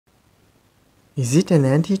Is it an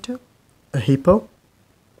anteater? A hippo?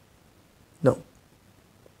 No.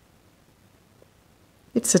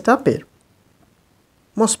 It's a tapir.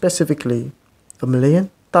 More specifically, a Malayan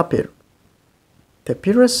tapir,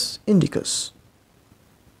 Tapirs indicus.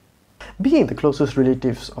 Being the closest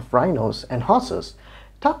relatives of rhinos and horses,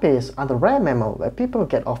 tapirs are the rare mammal where people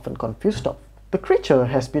get often confused of. The creature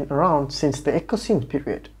has been around since the Eocene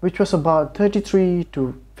period, which was about 33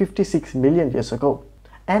 to 56 million years ago,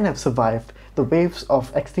 and have survived the waves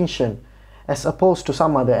of extinction as opposed to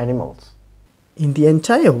some other animals. In the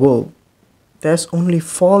entire world, there's only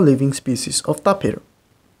 4 living species of tapir.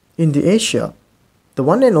 In the Asia, the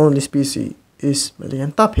one and only species is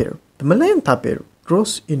Malayan tapir. The Malayan tapir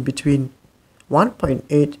grows in between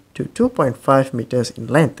 1.8 to 2.5 meters in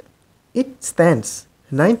length. It stands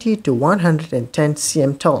 90 to 110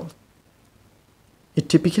 cm tall. It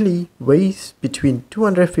typically weighs between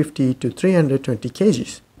 250 to 320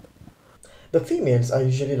 kgs. The females are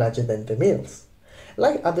usually larger than the males.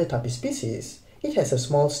 Like other tapir species, it has a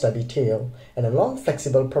small stubby tail and a long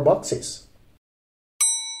flexible proboscis.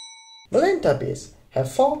 Malayan tapirs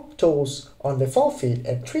have 4 toes on their forefeet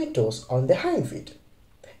and 3 toes on their hind feet,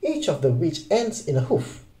 each of which ends in a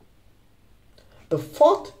hoof. The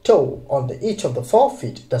 4th toe on each of the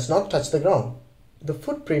forefeet does not touch the ground. The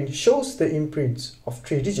footprint shows the imprints of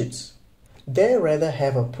 3 digits. They rather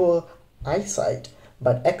have a poor eyesight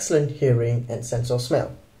but excellent hearing and sense of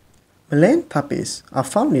smell. Malayan tapirs are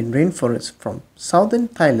found in rainforests from southern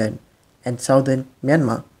Thailand and southern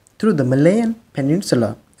Myanmar through the Malayan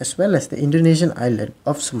Peninsula as well as the Indonesian island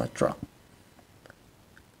of Sumatra.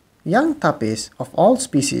 Young tapirs of all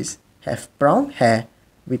species have brown hair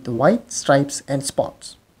with white stripes and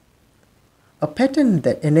spots, a pattern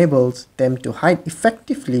that enables them to hide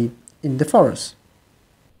effectively in the forest.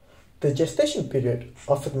 The gestation period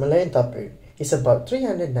of a Malayan tapir is about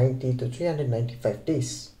 390 to 395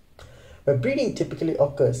 days, where breeding typically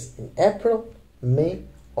occurs in April, May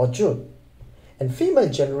or June, and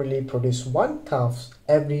females generally produce 1 calf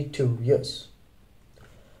every 2 years.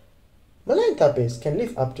 Malayan tapirs can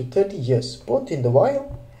live up to 30 years both in the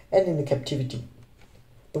wild and in captivity.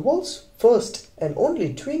 The world's first and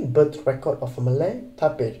only twin birth record of a Malayan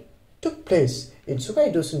tapir took place in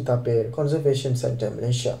Sungai Dusun Tapir Conservation Center,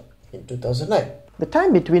 Malaysia in 2009. The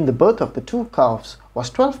time between the birth of the 2 calves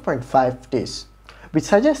was 12.5 days, which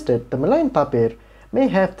suggested the Malayan tapir may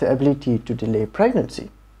have the ability to delay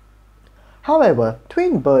pregnancy. However,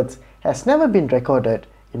 twin births has never been recorded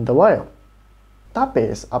in the wild.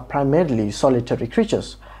 Tapirs are primarily solitary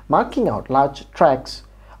creatures, marking out large tracts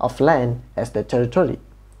of land as their territory,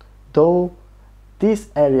 though these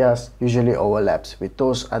areas usually overlaps with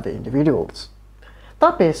those other individuals.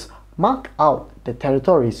 Tapirs mark out their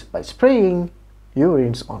territories by spraying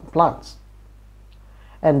urines on plants,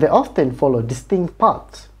 and they often follow distinct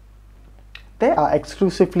paths. They are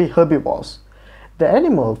exclusively herbivores. The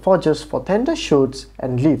animal forages for tender shoots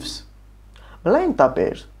and leaves. Malayan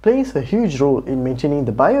tapir plays a huge role in maintaining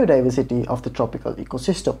the biodiversity of the tropical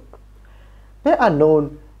ecosystem. They are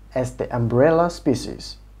known as the umbrella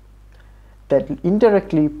species that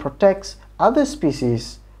indirectly protects other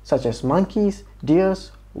species such as monkeys,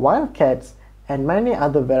 deers, wildcats, and many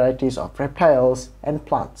other varieties of reptiles and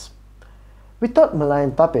plants. Without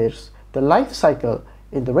Malayan tapirs, the life cycle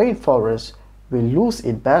in the rainforest will lose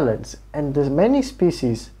its balance and the many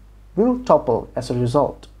species will topple as a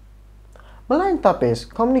result. Malayan tapirs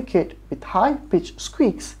communicate with high-pitched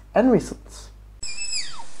squeaks and whistles.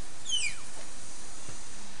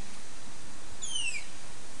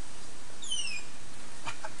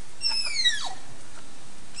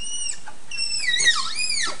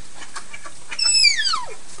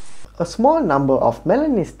 A small number of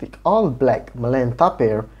melanistic all-black Malayan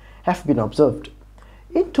tapir have been observed.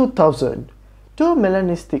 In 2000, 2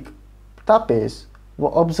 melanistic tapirs were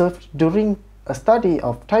observed during a study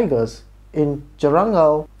of tigers in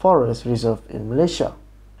Jerangau Forest Reserve in Malaysia.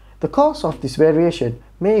 The cause of this variation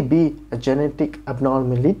may be a genetic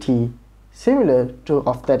abnormality similar to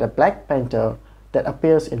that of black panther that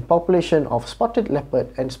appears in population of spotted leopard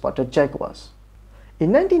and spotted jaguars.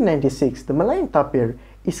 In 1996, the Malayan tapir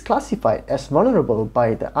is classified as vulnerable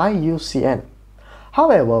by the IUCN.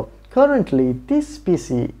 However, currently this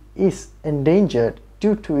species is endangered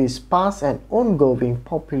due to its past and ongoing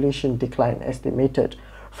population decline estimated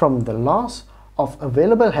from the loss of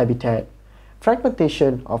available habitat,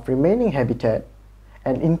 fragmentation of remaining habitat,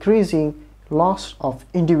 and increasing loss of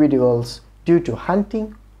individuals due to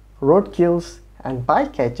hunting, roadkills, and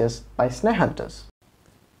bycatches by snare hunters.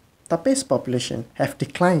 Tapirs population have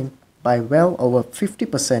declined by well over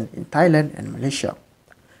 50% in Thailand and Malaysia,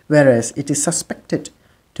 whereas it is suspected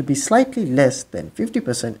to be slightly less than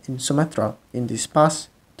 50% in Sumatra in these past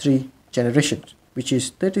 3 generations, which is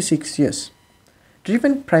 36 years,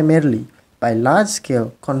 driven primarily by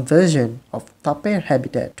large-scale conversion of tapir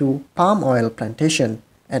habitat to palm oil plantation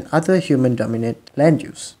and other human-dominated land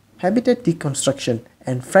use. Habitat deconstruction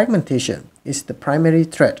and fragmentation is the primary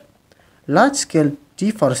threat. Large-scale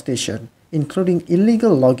deforestation, including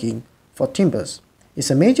illegal logging for timbers, is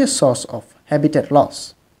a major source of habitat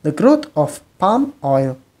loss. The growth of palm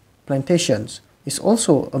oil plantations is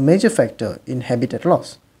also a major factor in habitat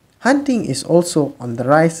loss. Hunting is also on the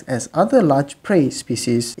rise as other large prey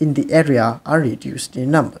species in the area are reduced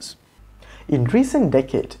in numbers. In recent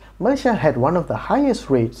decades, Malaysia had one of the highest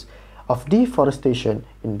rates of deforestation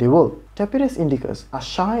in the world. Tapirs indicus are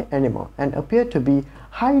shy animals and appear to be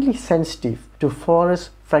highly sensitive to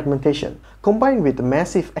forest fragmentation, combined with the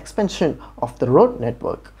massive expansion of the road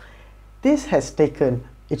network. This has taken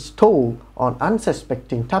its toll on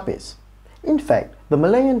unsuspecting tapirs. In fact, the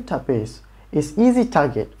Malayan Tapir is easy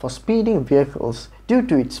target for speeding vehicles due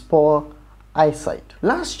to its poor eyesight.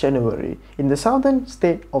 Last January, in the southern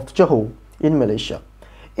state of Johor in Malaysia,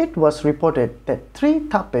 it was reported that 3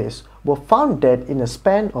 tapirs were found dead in a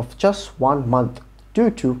span of just 1 month due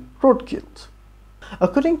to roadkill.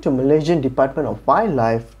 According to Malaysian Department of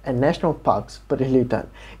Wildlife and National Parks, Perkhidmatan,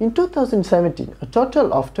 in 2017, a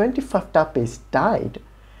total of 25 tapirs died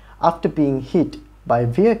after being hit by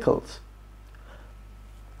vehicles.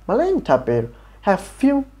 Malayan tapir have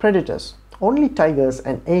few predators. Only tigers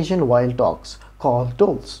and Asian wild dogs, called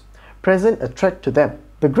dholes, present a threat to them.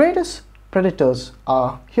 The greatest predators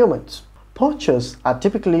are humans. Poachers are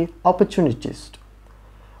typically opportunists.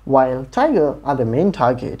 While tigers are the main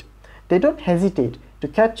target, they don't hesitate to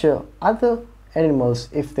capture other animals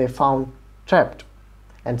if they found trapped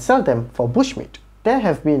and sell them for bushmeat. There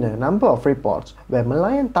have been a number of reports where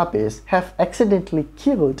Malayan tapirs have accidentally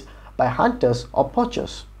killed by hunters or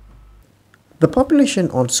poachers. The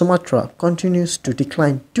population on Sumatra continues to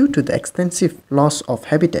decline due to the extensive loss of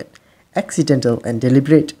habitat, accidental and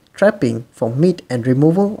deliberate trapping for meat and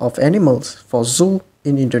removal of animals for zoo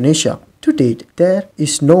in Indonesia. To date, there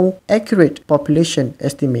is no accurate population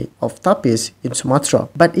estimate of tapirs in Sumatra,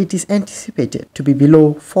 but it is anticipated to be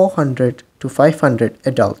below 400 to 500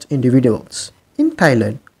 adult individuals. In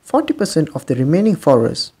Thailand, 40% of the remaining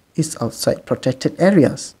forest is outside protected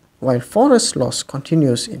areas. While forest loss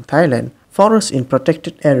continues in Thailand, forests in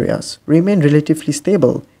protected areas remain relatively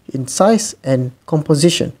stable in size and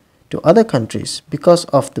composition to other countries because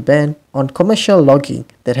of the ban on commercial logging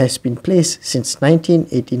that has been placed since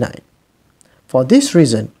 1989. For this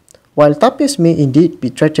reason, while tapirs may indeed be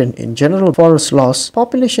threatened in general forest loss,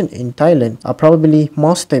 population in Thailand are probably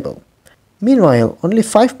more stable. Meanwhile, only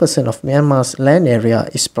 5% of Myanmar's land area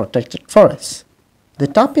is protected forest. The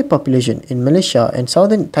tapir population in Malaysia and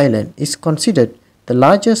southern Thailand is considered the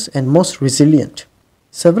largest and most resilient.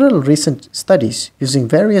 Several recent studies using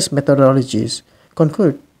various methodologies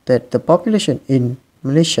conclude that the population in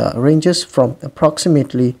Malaysia ranges from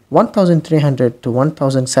approximately 1,300 to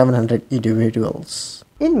 1,700 individuals.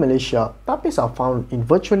 In Malaysia, tapirs are found in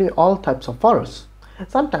virtually all types of forests.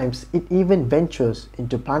 Sometimes it even ventures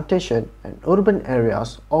into plantation and urban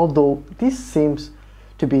areas, although this seems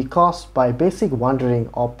to be caused by basic wandering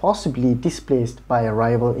or possibly displaced by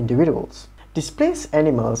arrival individuals. Displaced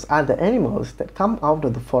animals are the animals that come out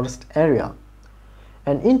of the forest area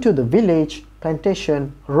and into the village,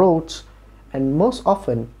 plantation, roads, and most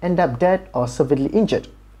often end up dead or severely injured.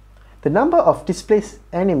 The number of displaced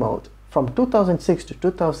animals from 2006 to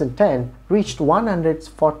 2010 reached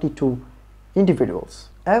 142 individuals,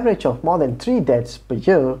 average of more than 3 deaths per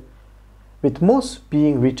year, with most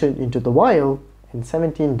being returned into the wild and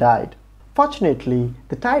 17 died. Fortunately,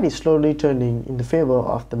 the tide is slowly turning in the favor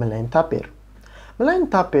of the Malayan tapir. Malayan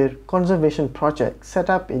Tapir Conservation Project, set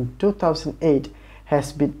up in 2008,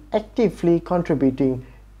 has been actively contributing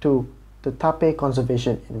to the tapir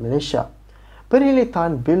conservation in Malaysia.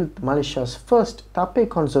 Perkhidmatan built Malaysia's first tapir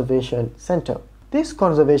conservation center. This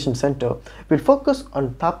conservation center will focus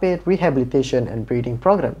on tapir rehabilitation and breeding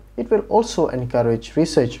program. It will also encourage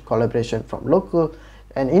research collaboration from local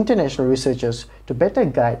and international researchers to better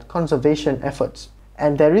guide conservation efforts.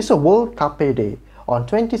 And there is a World Tapir Day on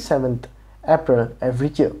 27th April every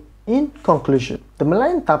year. In conclusion, the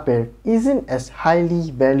Malayan tapir isn't as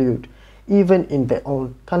highly valued even in their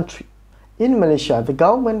own country. In Malaysia, the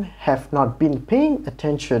government have not been paying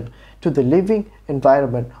attention to the living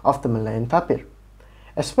environment of the Malayan tapir,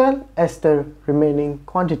 as well as the remaining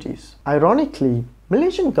quantities. Ironically,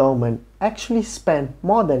 Malaysian government actually spent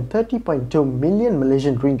more than 30.2 million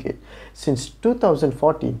Malaysian ringgit since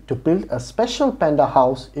 2014 to build a special panda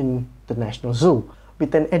house in the National Zoo,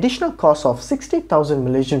 with an additional cost of 60,000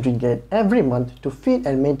 Malaysian ringgit every month to feed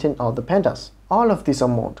and maintain all the pandas. All of this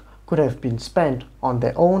amount could have been spent on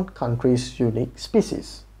their own country's unique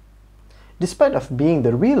species. Despite of being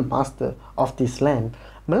the real master of this land,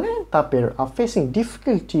 Malayan Tapir are facing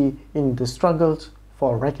difficulty in the struggles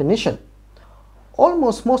for recognition.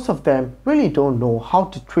 Almost most of them really don't know how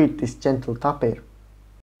to treat this gentle tapir.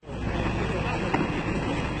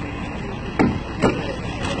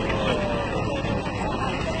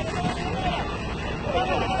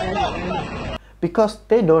 Because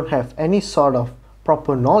they don't have any sort of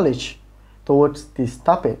proper knowledge towards this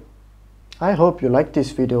tapir. I hope you like this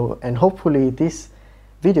video, and hopefully this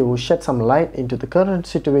video will shed some light into the current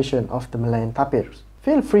situation of the Malayan tapirs.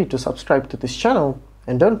 Feel free to subscribe to this channel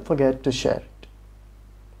and don't forget to share it.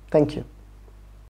 Thank you.